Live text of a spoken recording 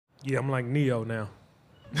Yeah, I'm like Neo now.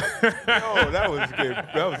 Oh, that was good.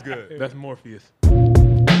 That was good. That's Morpheus. Look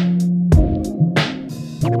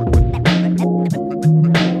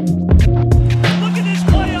at this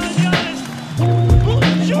play on Giannis.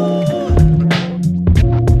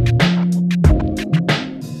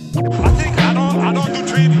 I don't do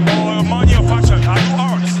trade or money or fashion. I do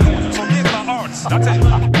arts. For me, it's about arts. That's it.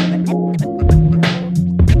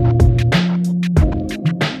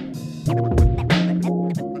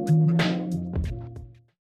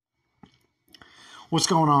 What's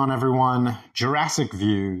going on, everyone? Jurassic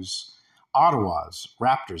Views, Ottawa's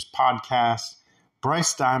Raptors podcast,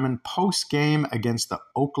 Bryce Diamond post-game against the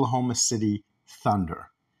Oklahoma City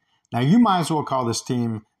Thunder. Now, you might as well call this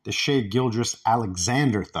team the Shai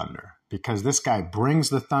Gilgeous-Alexander Thunder because this guy brings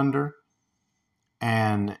the Thunder,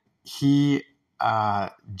 and he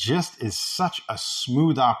just is such a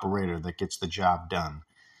smooth operator that gets the job done.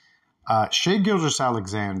 Shai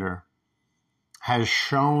Gilgeous-Alexander has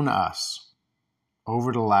shown us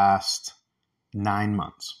over the last 9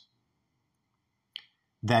 months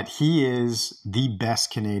that he is the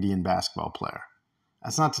best Canadian basketball player.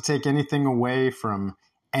 That's not to take anything away from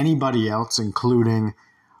anybody else, including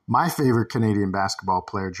my favorite Canadian basketball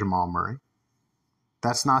player, Jamal Murray.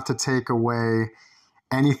 That's not to take away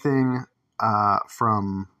anything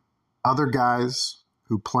from other guys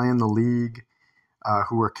who play in the league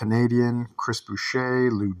who are Canadian, Chris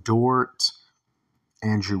Boucher, Lou Dort,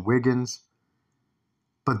 Andrew Wiggins.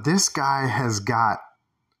 But this guy has got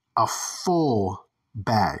a full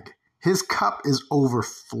bag. His cup is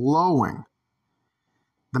overflowing.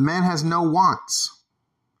 The man has no wants.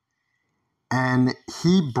 And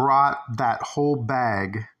he brought that whole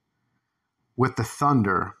bag with the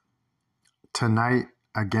Thunder tonight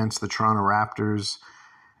against the Toronto Raptors.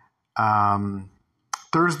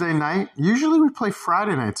 Thursday night, usually we play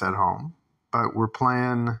Friday nights at home, but we're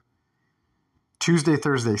playing Tuesday,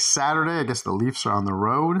 Thursday, Saturday. I guess the Leafs are on the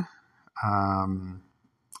road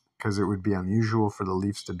because it would be unusual for the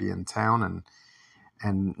Leafs to be in town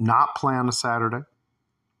and not play on a Saturday.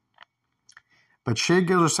 But Shai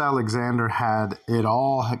Gilgeous-Alexander had it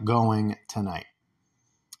all going tonight.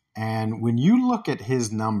 And when you look at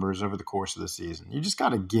his numbers over the course of the season, you just got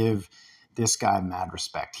to give this guy mad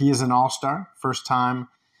respect. He is an all-star. First time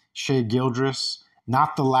Shai Gilgeous,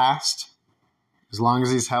 not the last. As long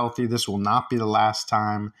as he's healthy, this will not be the last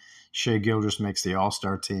time Shai Gilgeous makes the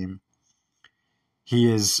all-star team.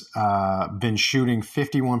 He has been shooting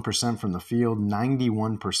 51% from the field,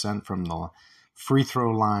 91% from the free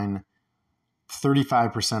throw line,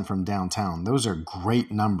 35% from downtown. Those are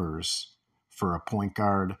great numbers for a point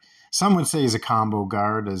guard. Some would say he's a combo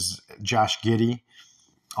guard, as Josh Giddey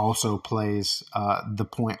also plays a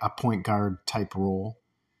point guard type role.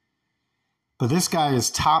 But this guy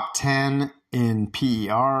is top 10 in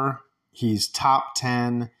PER. He's top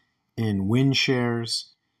 10 in win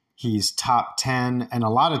shares. He's top 10. And a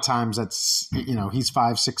lot of times that's, he's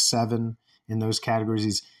 5, 6, 7 in those categories.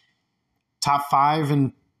 He's top 5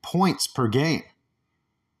 in points per game.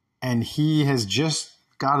 And he has just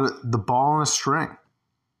got the ball in a string.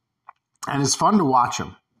 And it's fun to watch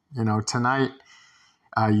him. Tonight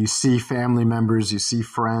you see family members, you see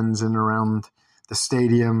friends in and around the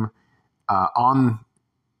stadium on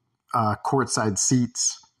courtside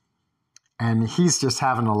seats, and he's just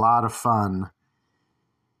having a lot of fun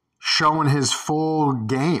showing his full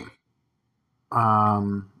game.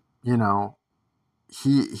 He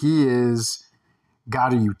is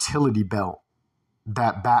got a utility belt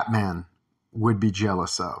that Batman would be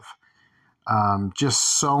jealous of.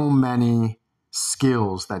 Just so many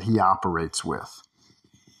skills that he operates with.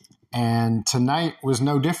 And tonight was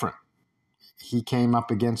no different. He came up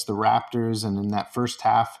against the Raptors, and in that first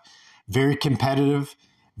half, very competitive,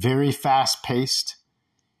 very fast-paced.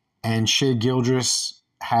 And Shai Gilgeous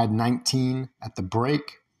had 19 at the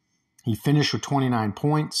break. He finished with 29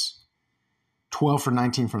 points, 12 for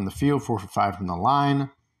 19 from the field, 4 for 5 from the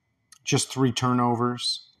line, just 3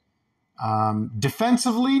 turnovers.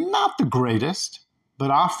 Defensively, not the greatest, but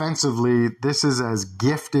offensively, this is as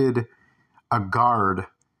gifted a guard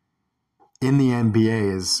in the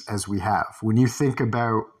NBA as we have. When you think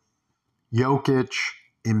about Jokic,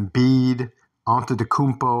 Embiid,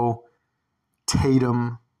 Antetokounmpo,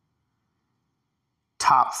 Tatum,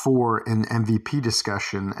 top 4 in MVP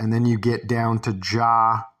discussion, and then you get down to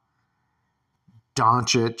Ja,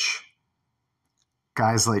 Doncic,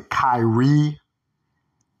 guys like Kyrie,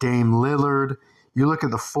 Dame Lillard. You look at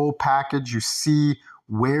the full package, you see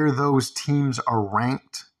where those teams are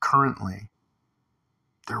ranked currently.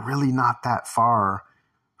 They're really not that far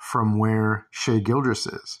from where Shai Gilgeous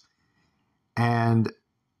is. And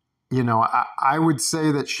I would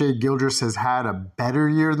say that Shai Gilgeous has had a better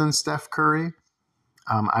year than Steph Curry.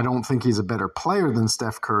 I don't think he's a better player than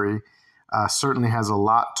Steph Curry. Certainly has a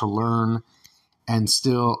lot to learn and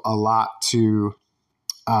still a lot to,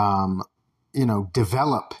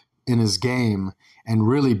 develop in his game and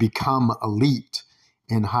really become elite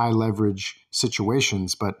in high leverage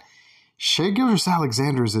situations. But Shai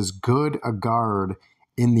Gilgeous-Alexander is as good a guard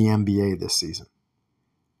in the NBA this season.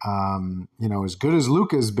 As good as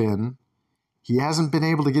Luka's been, he hasn't been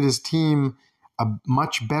able to get his team a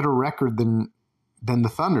much better record than the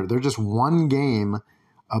Thunder. They're just one game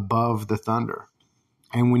above the Thunder.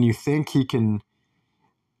 And when you think he can,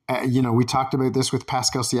 we talked about this with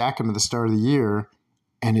Pascal Siakam at the start of the year,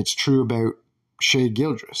 and it's true about Shai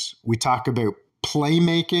Gilgeous. We talk about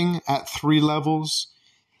playmaking at 3 levels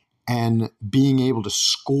and being able to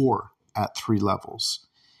score at 3 levels.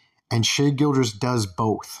 And Shai Gilgeous does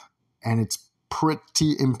both. And it's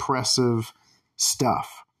pretty impressive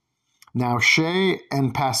stuff. Now, Shai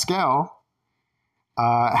and Pascal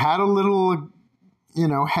had a little,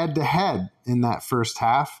 head-to-head in that first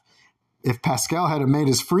half. If Pascal had made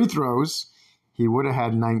his free throws, he would have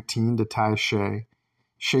had 19 to tie Shai.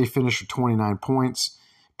 Shai finished with 29 points.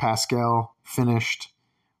 Pascal finished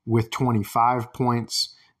with 25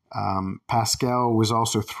 points. Pascal was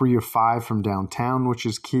also 3 of 5 from downtown, which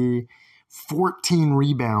is key. 14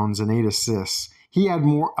 rebounds and 8 assists. He had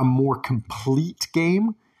a more complete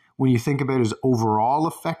game when you think about his overall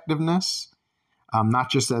effectiveness,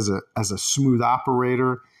 not just as a smooth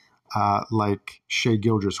operator like Shai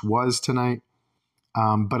Gilgeous was tonight.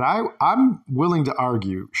 But I'm willing to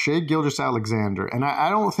argue Shai Gilgeous-Alexander, and I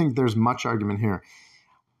don't think there's much argument here.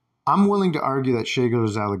 I'm willing to argue that Shai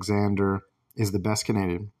Gilgeous-Alexander is the best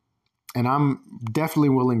Canadian. And I'm definitely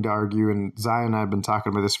willing to argue, and Zion and I have been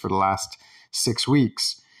talking about this for the last 6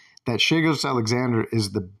 weeks, that Shai Gilgeous-Alexander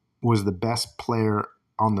was the best player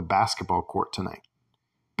on the basketball court tonight.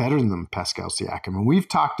 Better than Pascal Siakam. And we've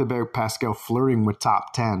talked about Pascal flirting with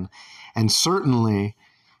top 10. And certainly,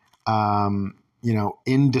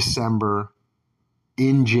 in December,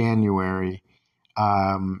 in January,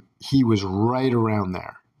 he was right around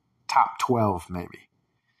there. Top 12, maybe.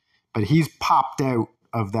 But he's popped out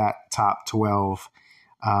of that top 12,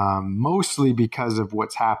 mostly because of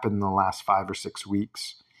what's happened in the last 5 or 6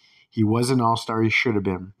 weeks. He was an all-star. He should have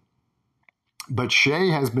been. But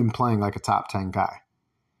Shai has been playing like a top 10 guy,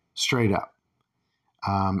 straight up.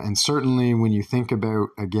 And certainly when you think about,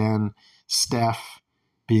 again, Steph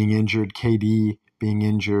being injured, KD being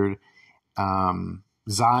injured,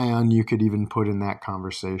 Zion you could even put in that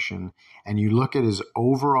conversation, and you look at his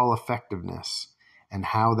overall effectiveness and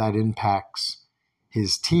how that impacts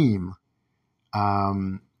his team,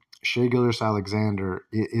 Shai Gilgeous-Alexander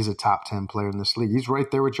is a top 10 player in this league. He's right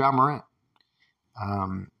there with Ja Morant.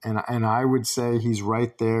 And I would say he's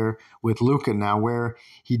right there with Luka now, where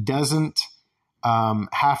he doesn't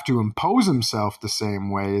have to impose himself the same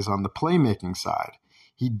way as on the playmaking side.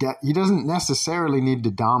 He doesn't necessarily need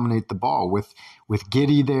to dominate the ball. With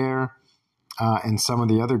Giddey there and some of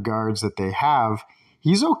the other guards that they have,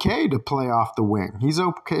 he's okay to play off the wing. He's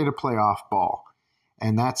okay to play off ball.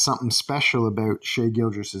 And that's something special about Shai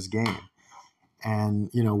Gilgeous' game. And,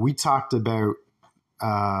 we talked about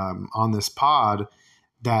on this pod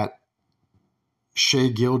that Shai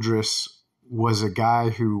Gilgeous was a guy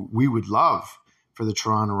who we would love for the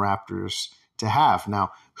Toronto Raptors to have.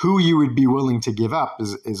 Now, who you would be willing to give up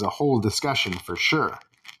is a whole discussion for sure.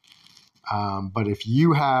 But if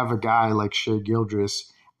you have a guy like Shai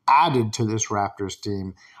Gilgeous added to this Raptors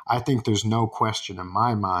team, I think there's no question in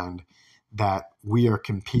my mind that we are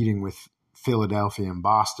competing with Philadelphia and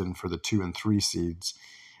Boston for the 2 and 3 seeds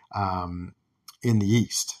in the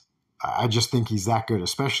East. I just think he's that good,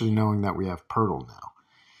 especially knowing that we have Pirtle now.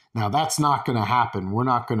 Now, that's not going to happen. We're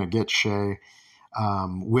not going to get Shai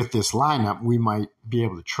with this lineup. We might be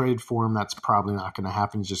able to trade for him. That's probably not going to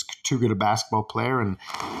happen. He's just too good a basketball player. And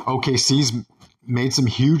OKC's made some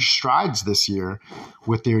huge strides this year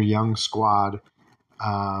with their young squad.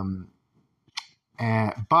 But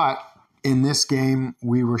in this game,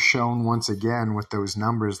 we were shown once again with those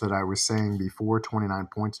numbers that I was saying before, 29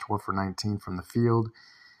 points, 12 for 19 from the field.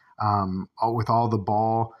 With all the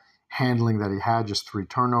ball handling that he had, just 3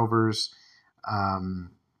 turnovers.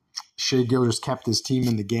 Shai Gilgeous kept his team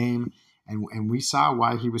in the game, and we saw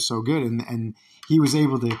why he was so good. And he was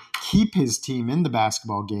able to keep his team in the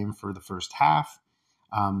basketball game for the first half.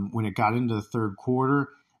 When it got into the third quarter,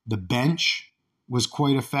 the bench was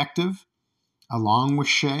quite effective, along with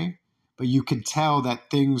Shai. But you could tell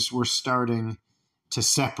that things were starting to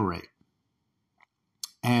separate.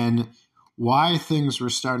 And why things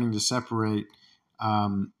were starting to separate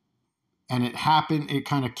And it happened, it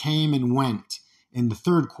kind of came and went in the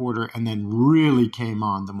third quarter and then really came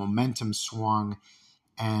on. The momentum swung,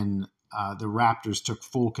 and the Raptors took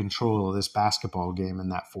full control of this basketball game in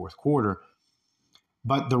that fourth quarter.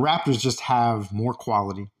 But the Raptors just have more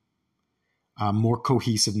quality, more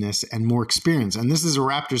cohesiveness, and more experience. And this is a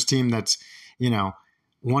Raptors team that's,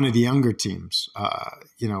 one of the younger teams,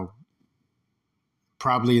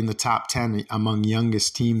 probably in the top 10 among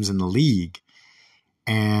youngest teams in the league.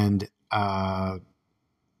 And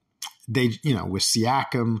they, with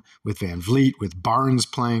Siakam, with Van Vliet, with Barnes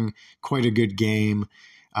playing quite a good game.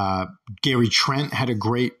 Gary Trent had a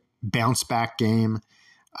great bounce back game.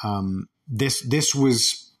 This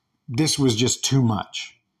was just too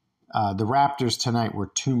much. The Raptors tonight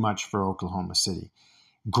were too much for Oklahoma City.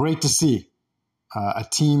 Great to see a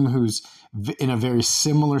team who's in a very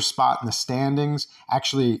similar spot in the standings,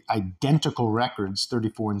 actually identical records,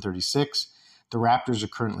 34 and 36. The Raptors are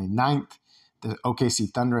currently 9th. The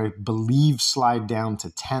OKC Thunder, I believe, slide down to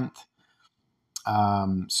 10th.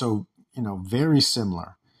 So, very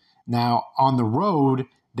similar. Now, on the road,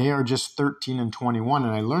 they are just 13 and 21.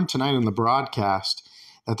 And I learned tonight in the broadcast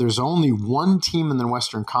that there's only one team in the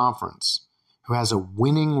Western Conference who has a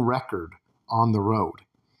winning record on the road.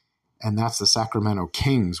 And that's the Sacramento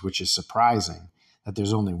Kings, which is surprising that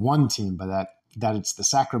there's only one team, but that it's the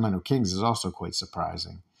Sacramento Kings is also quite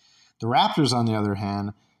surprising. The Raptors, on the other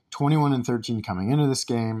hand, 21 and 13 coming into this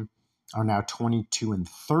game, are now 22 and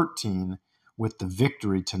 13 with the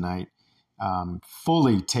victory tonight,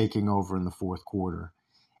 fully taking over in the fourth quarter,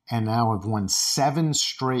 and now have won 7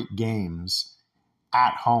 straight games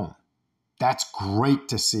at home. That's great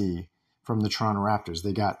to see from the Toronto Raptors.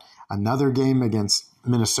 They got another game against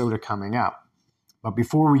Minnesota coming up. But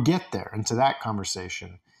before we get there into that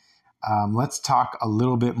conversation, let's talk a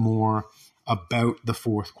little bit more about the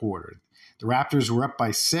fourth quarter. The Raptors were up by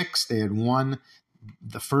 6. They had won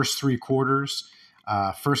the first 3 quarters.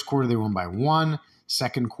 First quarter, they won by 1.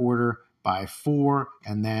 Second quarter, by 4.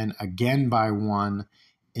 And then again by 1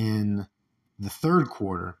 in the third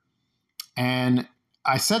quarter. And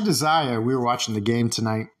I said to Zaya, we were watching the game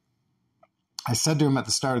tonight, I said to him at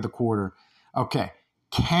the start of the quarter, okay,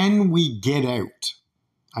 can we get out?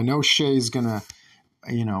 I know Shai's going to,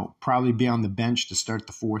 probably be on the bench to start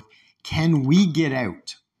the fourth. Can we get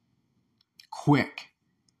out quick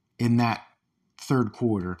in that third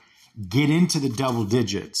quarter, get into the double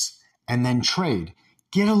digits, and then trade?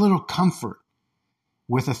 Get a little comfort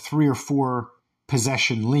with a 3 or 4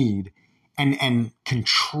 possession lead and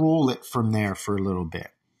control it from there for a little bit.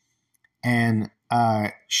 And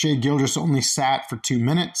Shai Gilgeous only sat for 2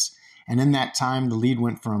 minutes, and in that time, the lead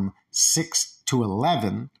went from 6 to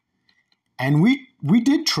 11. And we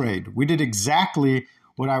did trade. We did exactly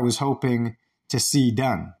what I was hoping to see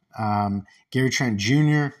done. Gary Trent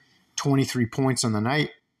Jr., 23 points on the night,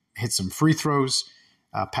 hit some free throws.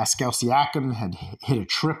 Pascal Siakam had hit a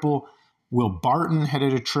triple. Will Barton had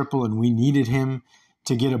hit a triple, and we needed him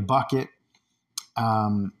to get a bucket.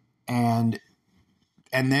 And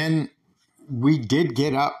then we did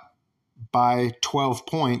get up by 12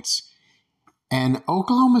 points, and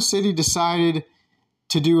Oklahoma City decided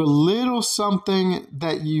to do a little something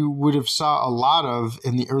that you would have saw a lot of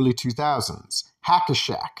in the early 2000s,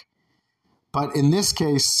 hack-a-shack. But in this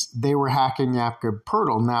case, they were hacking Jakob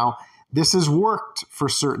Poeltl. Now, this has worked for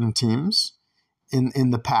certain teams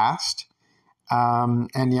in the past, and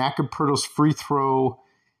Jakob Poeltl's free throw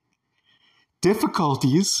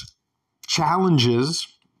difficulties, challenges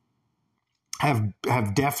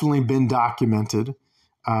have definitely been documented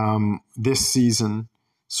this season,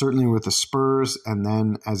 certainly with the Spurs, and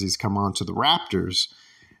then as he's come on to the Raptors.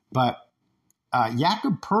 But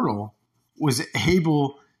Jakob Poeltl was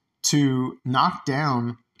able to knock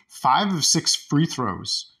down 5 of 6 free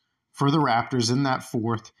throws for the Raptors in that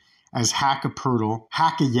fourth as Hack-a-Poeltl,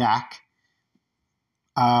 Hack-a-Yak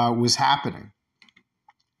was happening.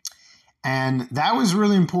 And that was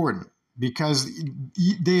really important because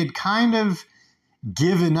they had kind of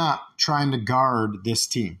given up trying to guard this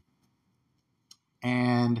team.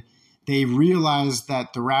 And they realized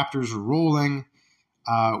that the Raptors were rolling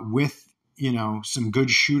with, some good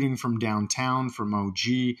shooting from downtown from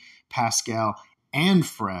OG, Pascal, and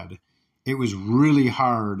Fred. It was really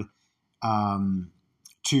hard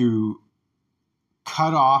to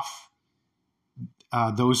cut off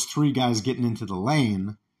those 3 guys getting into the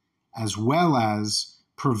lane, as well as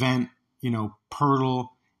prevent, Poeltl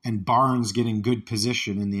and Barnes getting good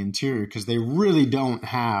position in the interior, because they really don't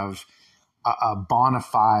have a bona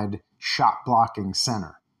fide shot blocking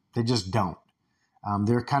center. They just don't.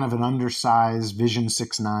 They're kind of an undersized Vision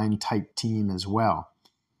 6'9" type team as well.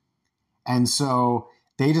 And so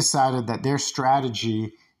they decided that their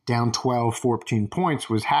strategy down 12, 14 points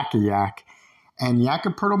was hack a yak, and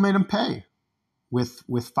Jakob Poeltl made them pay with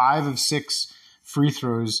 5 of 6 free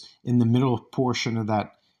throws in the middle portion of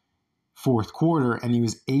that fourth quarter, and he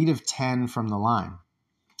was 8 of 10 from the line.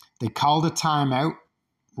 They called a timeout.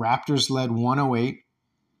 Raptors led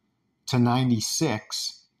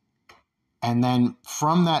 108-96. And then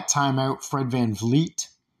from that timeout, Fred VanVleet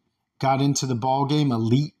got into the ball game,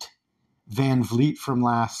 elite VanVleet from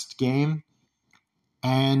last game.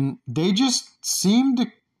 And they just seemed to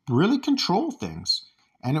really control things.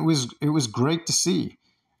 And it was great to see.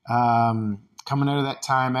 Coming out of that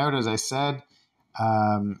timeout, as I said,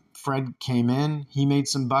 Fred came in. He made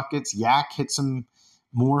some buckets. Yak hit some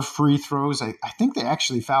more free throws. I think they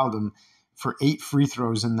actually fouled him for 8 free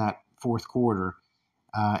throws in that fourth quarter.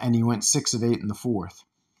 And he went 6 of 8 in the fourth.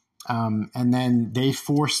 And then they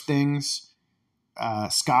forced things.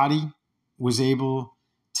 Scotty was able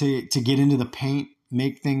to get into the paint,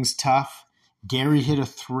 make things tough. Gary hit a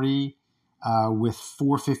 3 with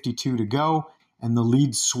 4:52 to go, and the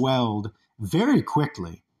lead swelled very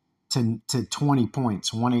quickly to 20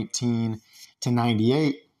 points,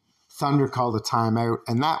 118-98. Thunder called a timeout,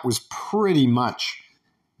 and that was pretty much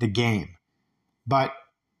the game. But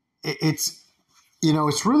it's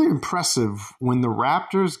really impressive when the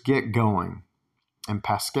Raptors get going and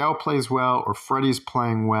Pascal plays well or Freddie's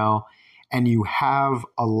playing well, and you have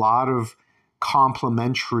a lot of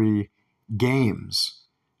complementary games,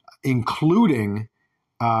 including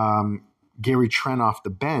Gary Trent off the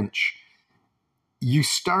bench. You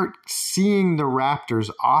start seeing the Raptors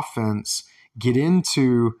offense get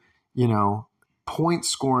into, point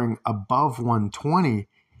scoring above 120,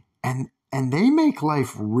 and they make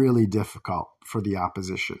life really difficult for the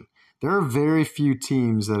opposition. There are very few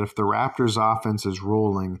teams that if the Raptors offense is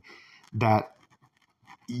rolling, that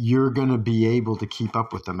you're going to be able to keep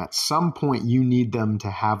up with them. At some point, you need them to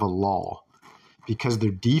have a lull because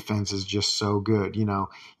their defense is just so good. You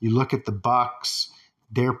look at the Bucks,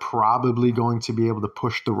 they're probably going to be able to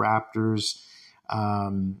push the Raptors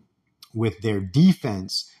with their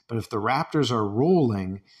defense. But if the Raptors are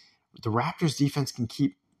rolling, the Raptors defense can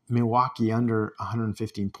keep Milwaukee under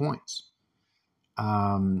 115 points.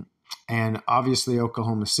 And obviously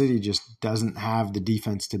Oklahoma City just doesn't have the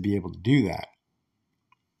defense to be able to do that.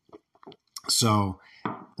 So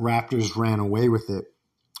Raptors ran away with it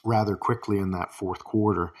rather quickly in that fourth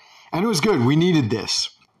quarter. And it was good. We needed this.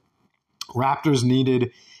 Raptors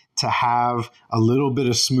needed to have a little bit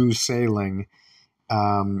of smooth sailing,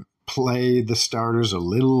 play the starters a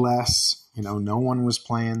little less. No one was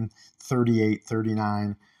playing 38,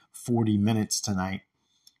 39, 40 minutes tonight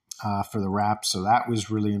for the Raps. So that was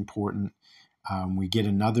really important. We get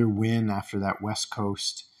another win after that West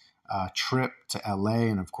Coast trip to LA.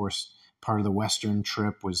 And of course, part of the Western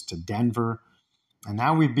trip was to Denver. And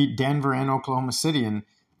now we beat Denver and Oklahoma City. And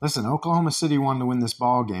listen, Oklahoma City wanted to win this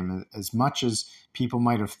ball game as much as people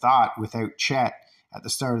might have thought without Chet at the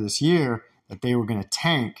start of this year that they were going to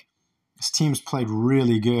tank. This team's played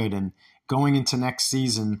really good. And going into next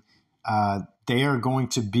season, they are going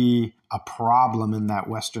to be a problem in that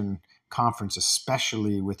Western Conference,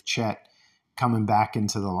 especially with Chet coming back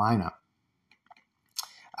into the lineup.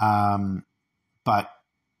 But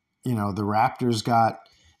the Raptors got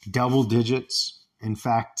double digits. In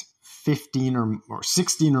fact, 15 or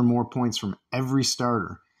 16 or more points from every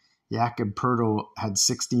starter. Jakob Poeltl had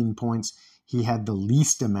 16 points. He had the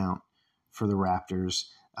least amount for the Raptors.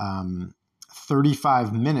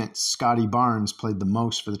 35 minutes, Scotty Barnes played the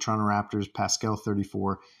most for the Toronto Raptors. Pascal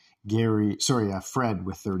 34. Fred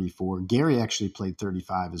with 34. Gary actually played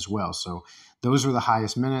 35 as well. So those were the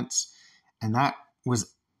highest minutes. And that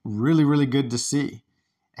was really, really good to see.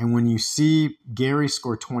 And when you see Gary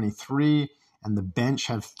score 23 and the bench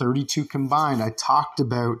have 32 combined, I talked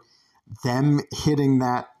about them hitting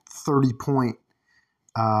that 30-point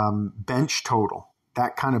bench total,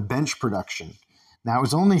 that kind of bench production. Now, it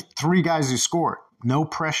was only 3 guys who scored. No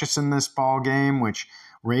Precious in this ball game, which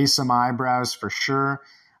raised some eyebrows for sure.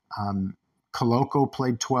 Koloko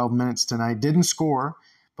played 12 minutes tonight. Didn't score,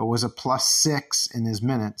 but was a +6 in his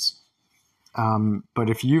minutes. But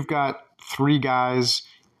if you've got 3 guys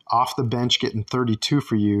off the bench getting 32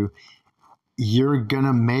 for you, you're going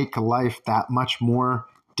to make life that much more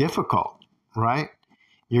difficult, right?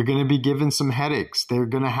 You're going to be given some headaches. They're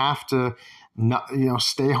going to have to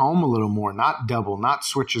stay home a little more, not double, not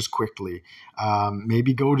switch as quickly,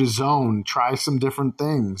 maybe go to zone, try some different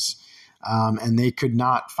things. And they could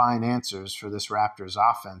not find answers for this Raptors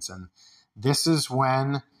offense. And this is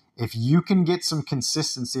when, if you can get some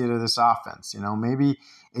consistency out of this offense, maybe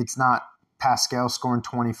it's not Pascal scoring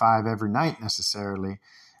 25 every night necessarily.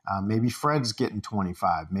 Maybe Fred's getting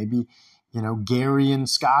 25. Maybe, Gary and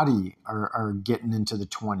Scotty are getting into the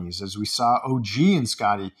 20s, as we saw OG and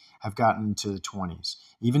Scotty have gotten into the 20s.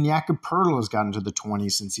 Even Jakob Poeltl has gotten to the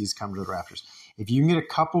 20s since he's come to the Raptors. If you can get a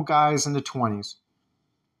couple guys in the 20s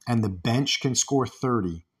and the bench can score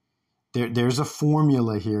 30, there's a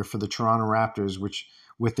formula here for the Toronto Raptors, which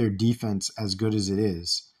with their defense as good as it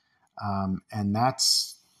is. And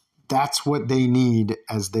that's what they need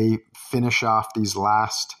as they finish off these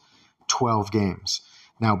last 12 games.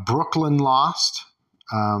 Now, Brooklyn lost.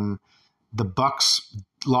 The Bucks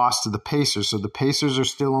lost to the Pacers. So the Pacers are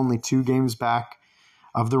still only 2 games back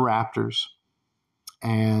of the Raptors.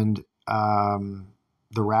 And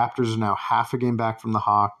the Raptors are now half a game back from the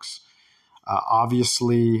Hawks.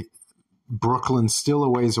 Obviously, Brooklyn's still a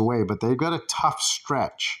ways away, but they've got a tough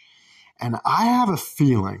stretch. And I have a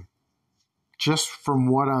feeling, just from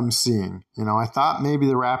what I'm seeing, I thought maybe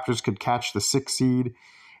the Raptors could catch the 6th seed,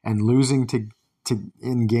 and losing to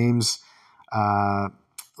in games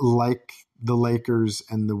like the Lakers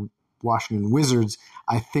and the Washington Wizards,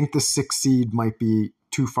 I think the 6th seed might be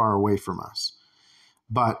too far away from us.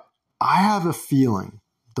 But I have a feeling,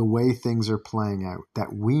 the way things are playing out,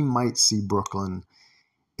 that we might see Brooklyn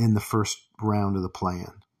in the first round of the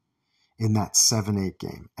play-in, in that 7-8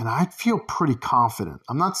 game. And I'd feel pretty confident.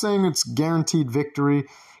 I'm not saying it's guaranteed victory,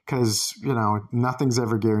 because, nothing's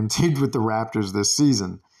ever guaranteed with the Raptors this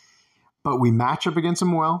season. But we match up against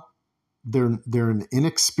them well. They're an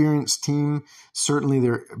inexperienced team, certainly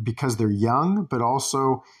because they're young, but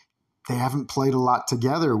also they haven't played a lot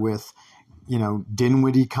together with,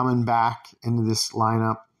 Dinwiddie coming back into this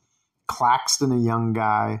lineup, Claxton, a young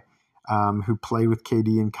guy who played with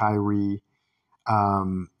KD and Kyrie.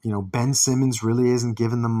 Ben Simmons really isn't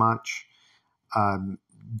given them much.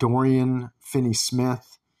 Dorian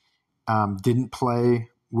Finney-Smith didn't play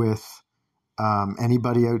with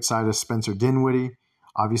anybody outside of Spencer Dinwiddie.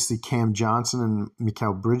 Obviously, Cam Johnson and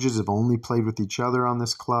Mikal Bridges have only played with each other on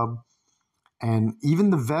this club. And even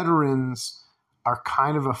the veterans are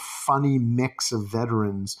kind of a funny mix of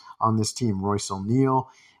veterans on this team. Royce O'Neal,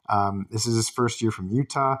 this is his first year from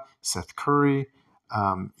Utah. Seth Curry,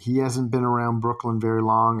 he hasn't been around Brooklyn very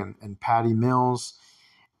long, and Patty Mills.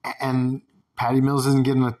 And Patty Mills isn't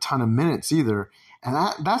getting a ton of minutes either. And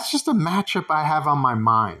that's just a matchup I have on my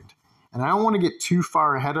mind. And I don't want to get too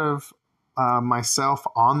far ahead of myself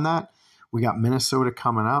on that. We got Minnesota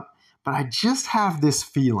coming up. But I just have this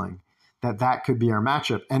feeling that could be our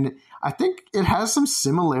matchup. And I think it has some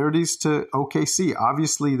similarities to OKC.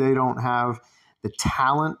 Obviously, they don't have the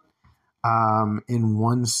talent in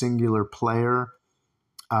one singular player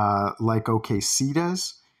like OKC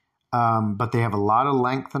does. But they have a lot of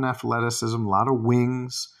length and athleticism, a lot of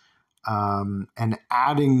wings. And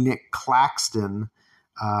adding Nick Claxton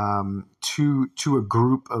to a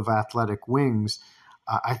group of athletic wings,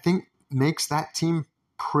 I think makes that team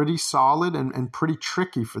pretty solid and pretty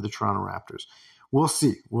tricky for the Toronto Raptors. We'll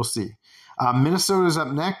see. Minnesota's up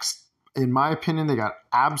next. In my opinion, they got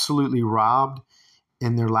absolutely robbed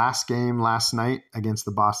in their last game last night against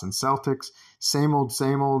the Boston Celtics. Same old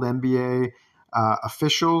NBA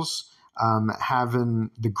officials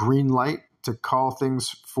having the green light to call things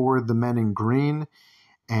for the men in green,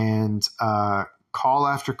 and call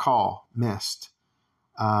after call missed.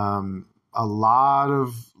 A lot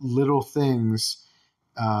of little things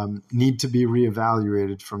need to be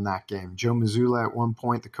reevaluated from that game. Joe Mazzulla, at one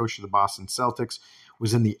point, the coach of the Boston Celtics,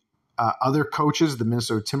 was in the other coaches, the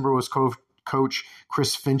Minnesota Timberwolves coach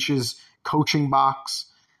Chris Finch's coaching box,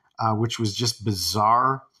 which was just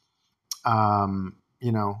bizarre. And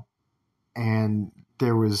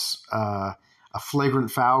there was a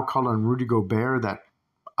flagrant foul called on Rudy Gobert that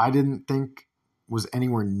I didn't think was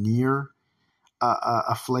anywhere near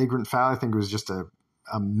a flagrant foul. I think it was just a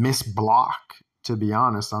missed block, to be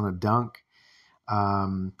honest, on a dunk.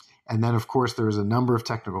 And then, of course, there was a number of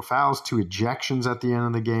technical fouls, 2 ejections at the end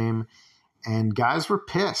of the game, and guys were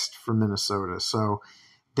pissed for Minnesota. So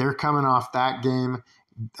they're coming off that game,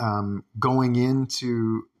 going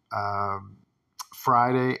into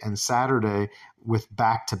Friday and Saturday with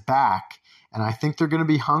back-to-back. And I think they're going to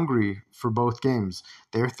be hungry for both games.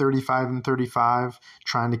 They're 35-35,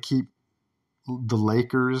 trying to keep the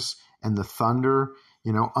Lakers and the Thunder,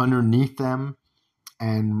 underneath them.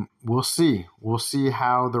 And we'll see. We'll see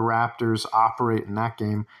how the Raptors operate in that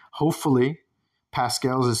game. Hopefully,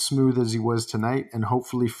 Pascal's as smooth as he was tonight, and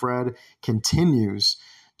hopefully Fred continues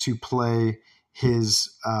to play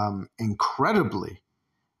his incredibly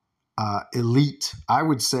elite, I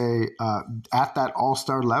would say, at that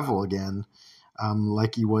all-star level again,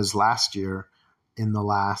 like he was last year in the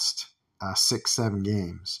last 6, 7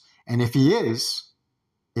 games. And if he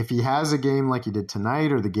has a game like he did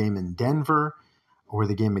tonight, or the game in Denver, or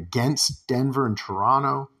the game against Denver and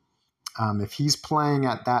Toronto, if he's playing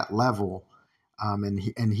at that level,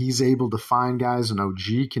 and he's able to find guys, and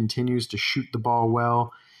OG continues to shoot the ball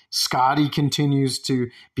well, Scotty continues to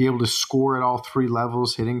be able to score at all 3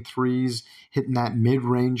 levels, hitting threes, hitting that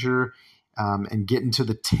mid-ranger, and getting to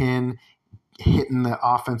the 10, hitting the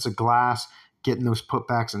offensive glass, getting those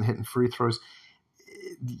putbacks and hitting free throws.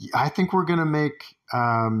 I think we're going to make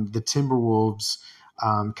the Timberwolves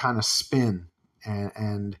kind of spin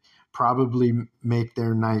and probably make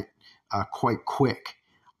their night quite quick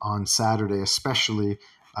on Saturday, especially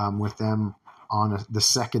with them on the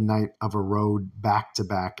second night of a road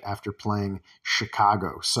back-to-back after playing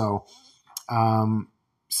Chicago. So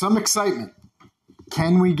some excitement.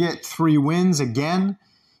 Can we get 3 wins again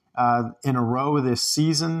in a row this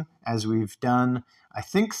season, as we've done, I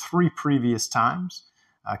think, 3 previous times?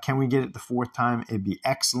 Can we get it the 4th time? It'd be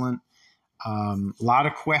excellent. A lot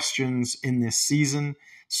of questions in this season.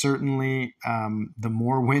 Certainly, the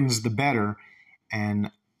more wins, the better.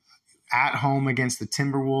 And at home against the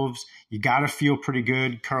Timberwolves, you got to feel pretty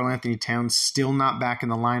good. Karl-Anthony Towns still not back in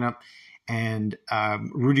the lineup. And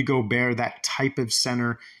Rudy Gobert, that type of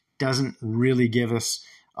center, doesn't really give us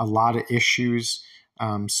a lot of issues.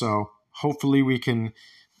 So hopefully we can,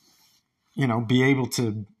 be able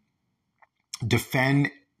to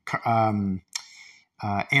defend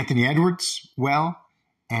Anthony Edwards well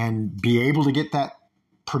and be able to get that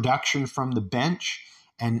production from the bench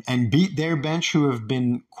and beat their bench, who have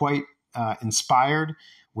been quite inspired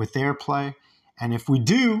with their play. And if we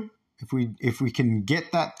do, if we can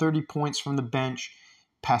get that 30 points from the bench,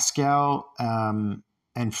 Pascal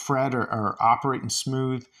and Fred are operating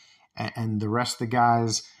smooth, and the rest of the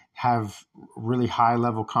guys have really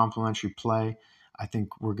high-level complementary play, I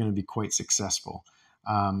think we're going to be quite successful.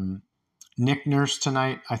 Nick Nurse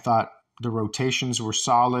tonight, I thought the rotations were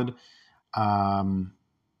solid.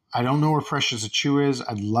 I don't know where Precious Achiuwa is.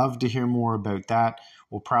 I'd love to hear more about that.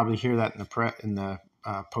 We'll probably hear that in the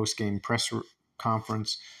post-game press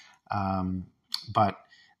conference. But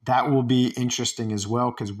that will be interesting as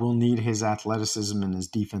well, because we'll need his athleticism and his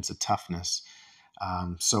defensive toughness.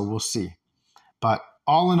 So we'll see. But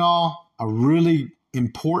all in all, a really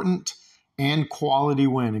important and quality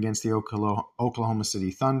win against the Oklahoma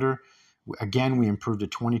City Thunder. Again, we improved to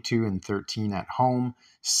 22-13 at home,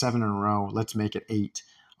 7 in a row. Let's make it 8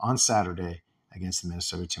 on Saturday against the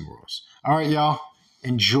Minnesota Timberwolves. All right, y'all.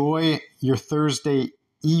 Enjoy your Thursday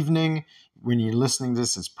evening. When you're listening to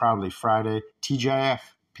this, it's probably Friday. TGIF.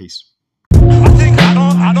 Peace.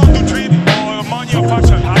 I don't do dream or money or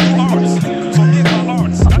fashion. I do arts. So these are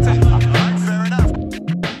arts. That's it.